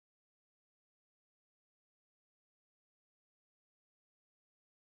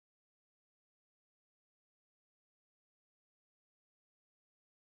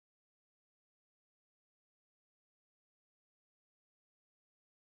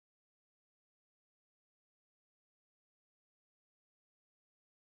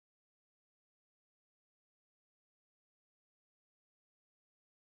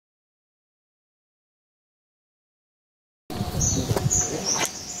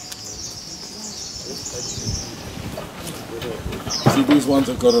See, these ones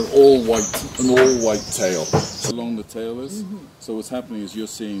have got an all white tail. So long the tail is. So what's happening is you're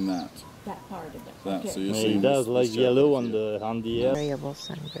seeing that. That part of it. That. Okay. So you're He seeing does this, like this yellow on the air. Variable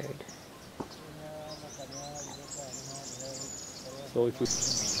sunbird. So if we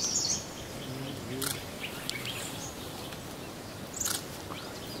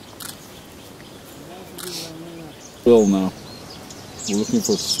bill now. We're looking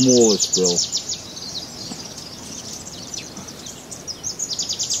for a smallish bill.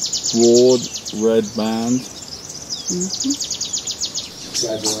 Broad red band.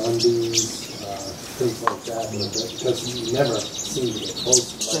 Jaguarundis, things like that, because you never seem to get close.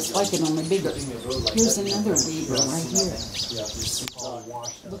 Just like it, only bigger. Here's another weaver right here.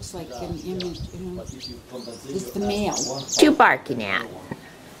 Looks like an image, it's the male. What you barking at?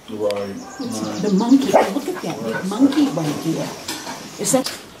 Right. The monkey, look at that big monkey right here. Is that?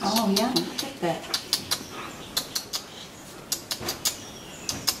 Oh yeah, look at that.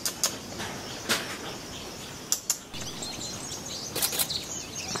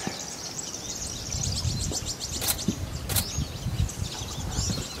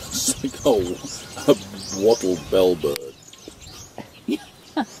 It's like a wattle bellbird.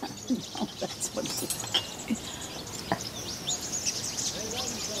 No, that's what it is.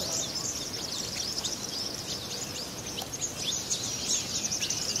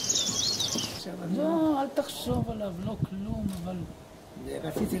 לא, אל תחשוב עליו, לא כלום, אבל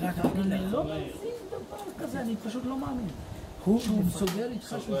רציתי רק להגיד לך, לא מאמין דבר כזה, אני פשוט לא מאמין. הוא סוגר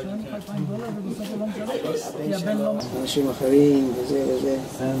איתך שהוא שלם לך $2,000 ובסוף הוא לא משלם, כי הבן לא... אנשים אחרים וזה וזה,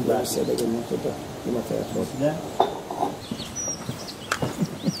 זה בסדר גמור, תודה, אם אתה יכול.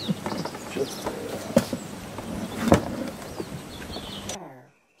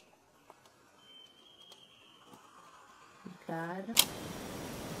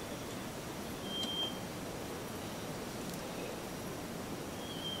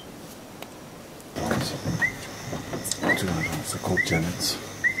 They're called genets.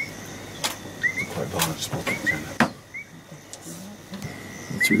 They're quite large, spotted genets.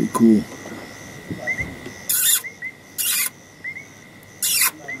 That's really cool.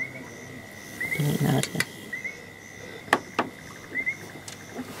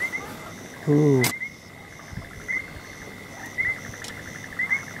 Ooh.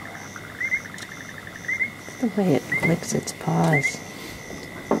 The way it licks its paws.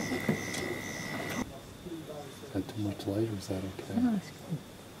 Had too much light, or is that okay? Oh, that's good.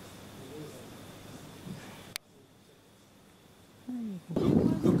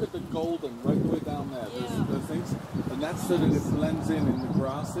 Look at the golden right the way down there. There's things, and that's so that it blends in the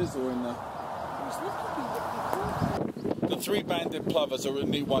grasses or in the. The three-banded plovers are a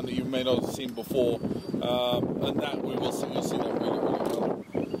neat one that you may not have seen before, and that we will see. You'll see that really, really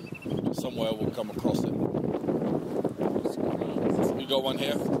well. Somewhere we'll come across it. You got one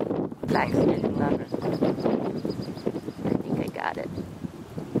here? Black-headed plover. I think I got it.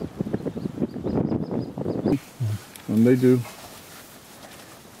 And they do.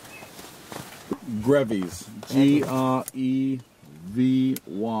 Grevies. Grevy.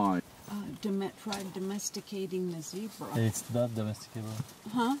 Tried domesticating the zebra. It's not domesticable.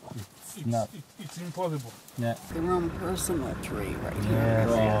 Huh? It's not. It's impossible. Yeah. Their own personal tree right here. Yeah.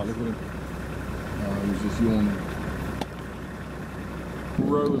 Oh, look at him. Oh, he's just yawning.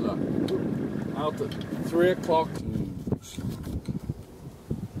 Roller. Out at 3 o'clock.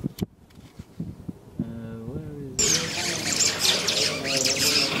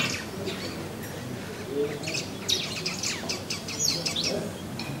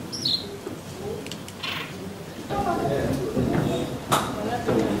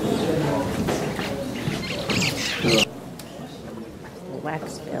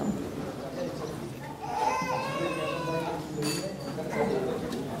 Waxbill.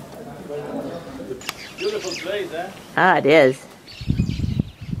 Beautiful place, eh? Ah, it is.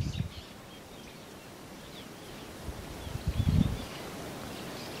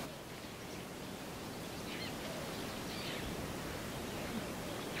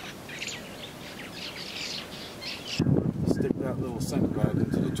 Stick that little scent bag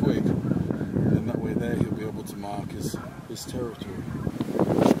into the twig, and that way there he'll be able to mark his territory.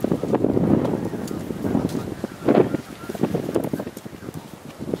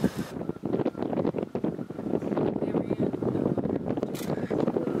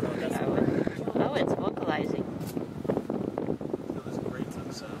 Oh, it's vocalizing.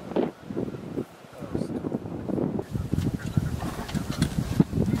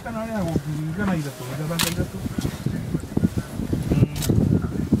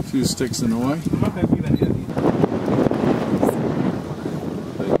 Few sticks in the way.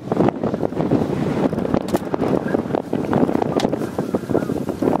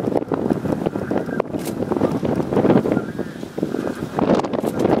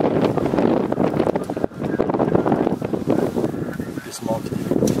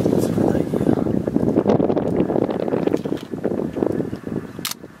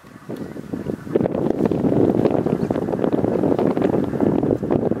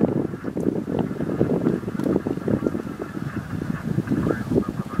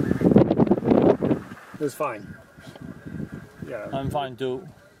 was fine. Yeah. I'm fine too.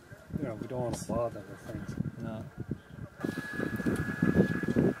 You know, we don't want to bother with things. No.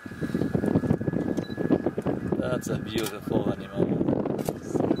 That's a beautiful animal.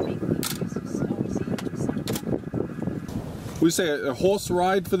 We say a horse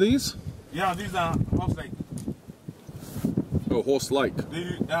ride for these? Yeah, these are horse-like. Oh, horse-like.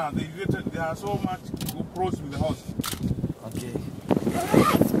 They are so much close with the horse. Okay.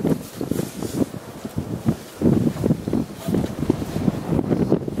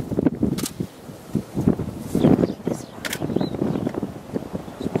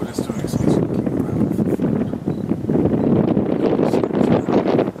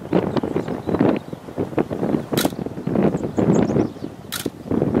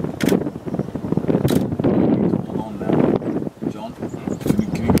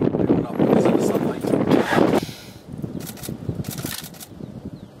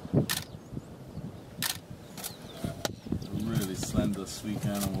 Sweet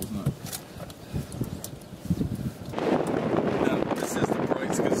animal, isn't it? Now, this is the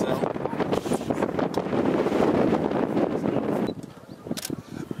Brights gazelle.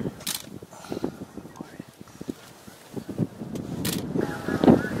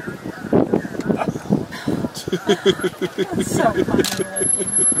 It's so funny.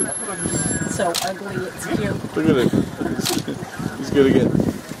 So ugly, it's cute. Look at it. He's gonna get.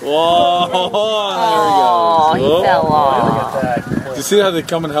 Whoa! Oh, there he he goes. fell off. Look at that. Do you see how they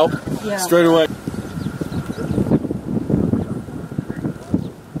come and help? Yeah. Straight away.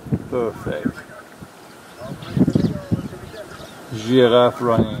 Perfect. Giraffe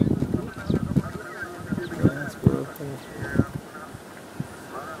running. That's perfect.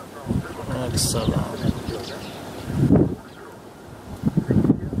 Excellent.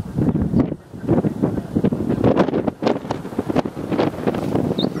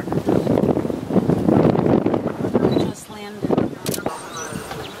 Just landed.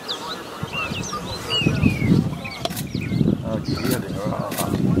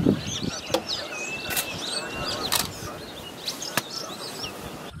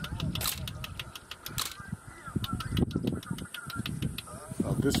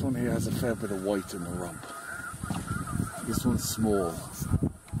 Oh, this one here has a fair bit of white in the rump. This one's small.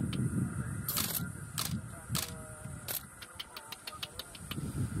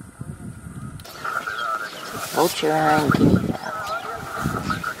 Vulture and guinea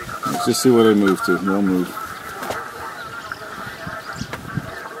fowl. Let's just see where they move to. They'll move.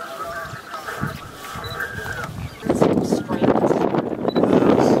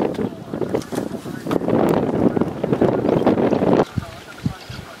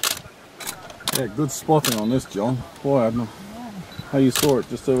 Yeah, good spotting on this, John. Boy, I don't know how you saw it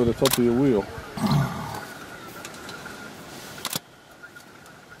just over the top of your wheel.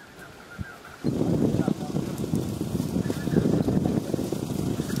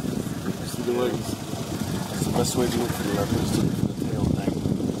 See the legs? That's the best way to look for the leopard, is to look for the tail thing.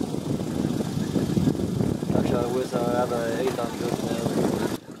 Actually, I wish I had an 800 now.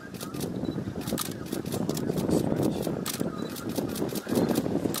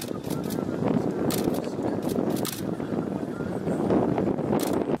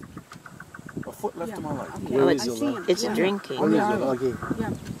 A foot left to my right. Okay. No, I it's, see him. it's Yeah. drinking. Where is it? Okay.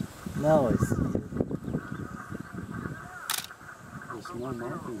 Yeah. No, it's. There's no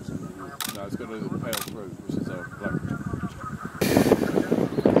markings in there. No, it's got a pale throat, which is a black.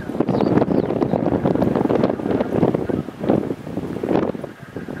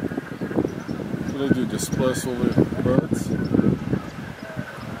 So they do disperse all the birds.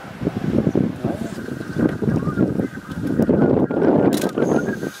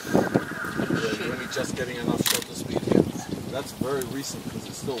 You're only just getting enough shutter speed here. That's very recent because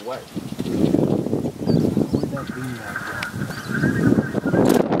it's still wet. Where'd that be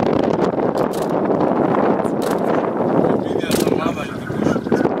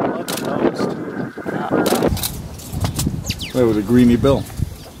Where with a greeny bill?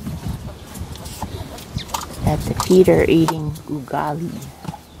 That's the feeder eating ugali.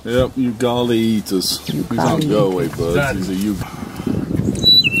 Yep, ugali eaters. These aren't go-away birds, these are ugali.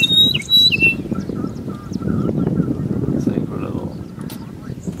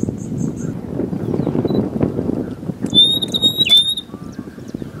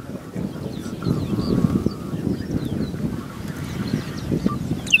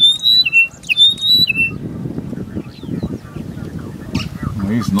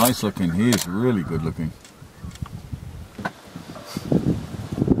 He's nice looking, he is really good looking.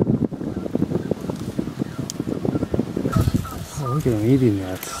 Oh, look at him eating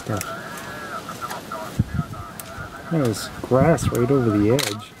that stuff. There's grass right over the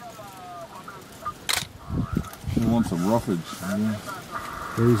edge. He wants some roughage. Yeah.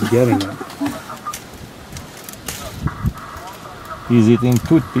 He's getting it. He's eating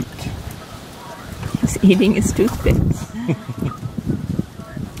toothpick. He's eating his toothpicks.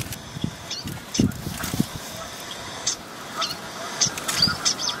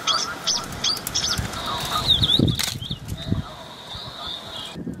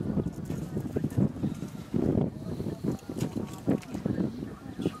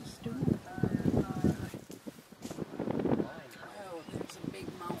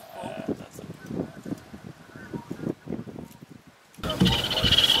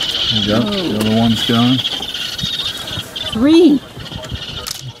 There you go. The other one's going. 3.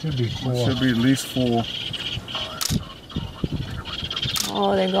 Should be 4. Should be at least 4.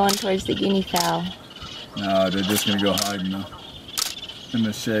 Oh, they're going towards the guinea fowl. No, they're just gonna go hide now in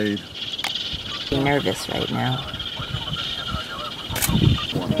the shade. I'm nervous right now.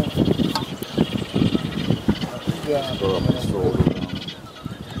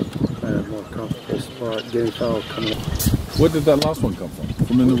 More comfortable spot. Guinea fowl coming up. Where did that last one come from?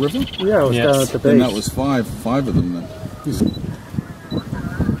 From in the river? Yeah, it was down at the Then base. that was five of them then.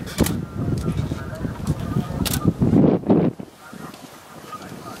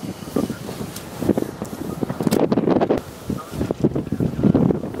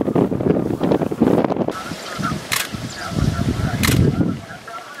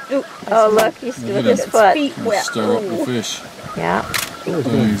 Oh, look, he's doing his foot. Stir up the fish. Yeah.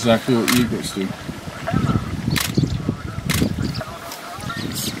 Doing exactly what egrets do.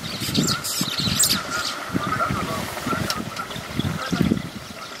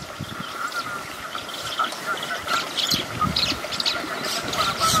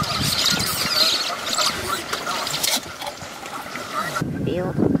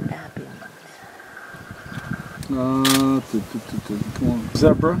 Field of baboons. Come on.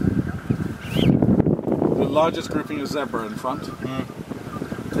 Zebra. The largest grouping is zebra in front.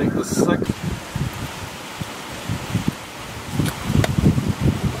 Take the second.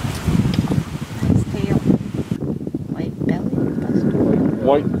 Nice tail. White-bellied bustard.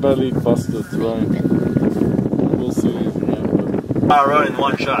 White-bellied bustards, right. We'll see. Yeah. All right, in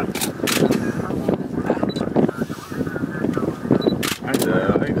one shot. Actually, I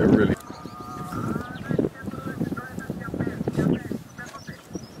think they're really.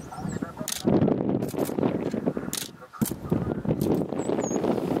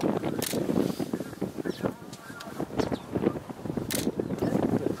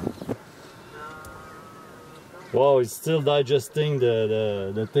 Wow, it's still digesting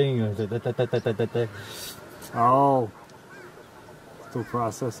the thing. Oh. Still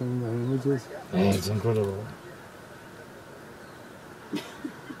processing the images. Oh, it's incredible.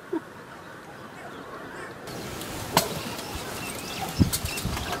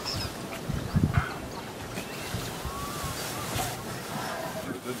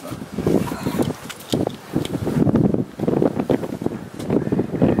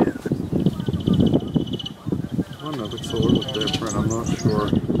 I don't know if it's a little different, I'm not sure.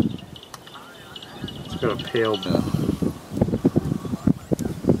 It's got a pale bit.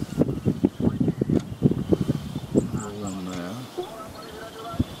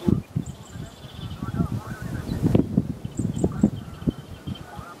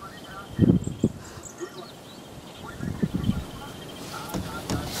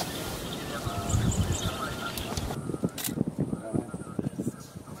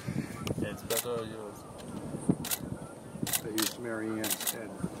 It's better yours. They used Marianne's head.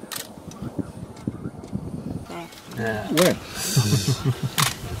 Yeah. Where?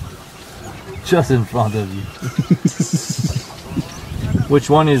 Just in front of you. Which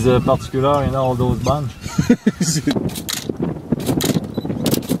one is particular in all those bands?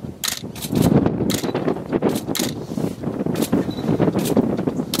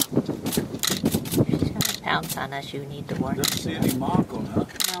 Pounce on us, you need to warn. Don't see any mark on her.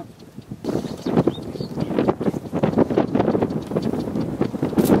 No.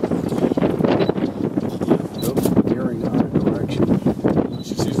 Veering out of direction.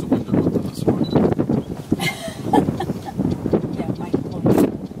 She sees the window open, that's why. Yeah, Mike. Oh,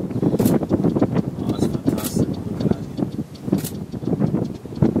 that's fantastic. Look at that.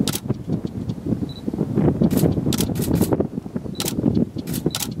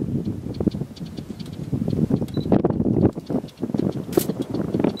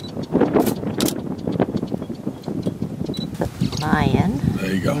 Lion.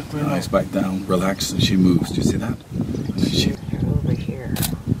 There you go. Eyes back down, relax, and she moves. Do you see that? She You're over here.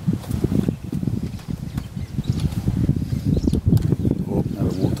 Oh, now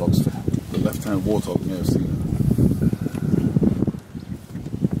the warthog's the left-hand warthog may have seen her.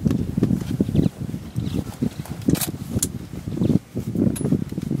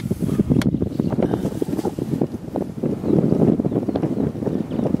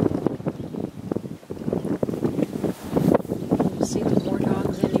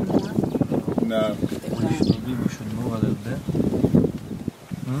 know. We should move a little bit.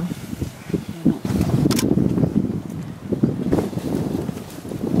 Hmm?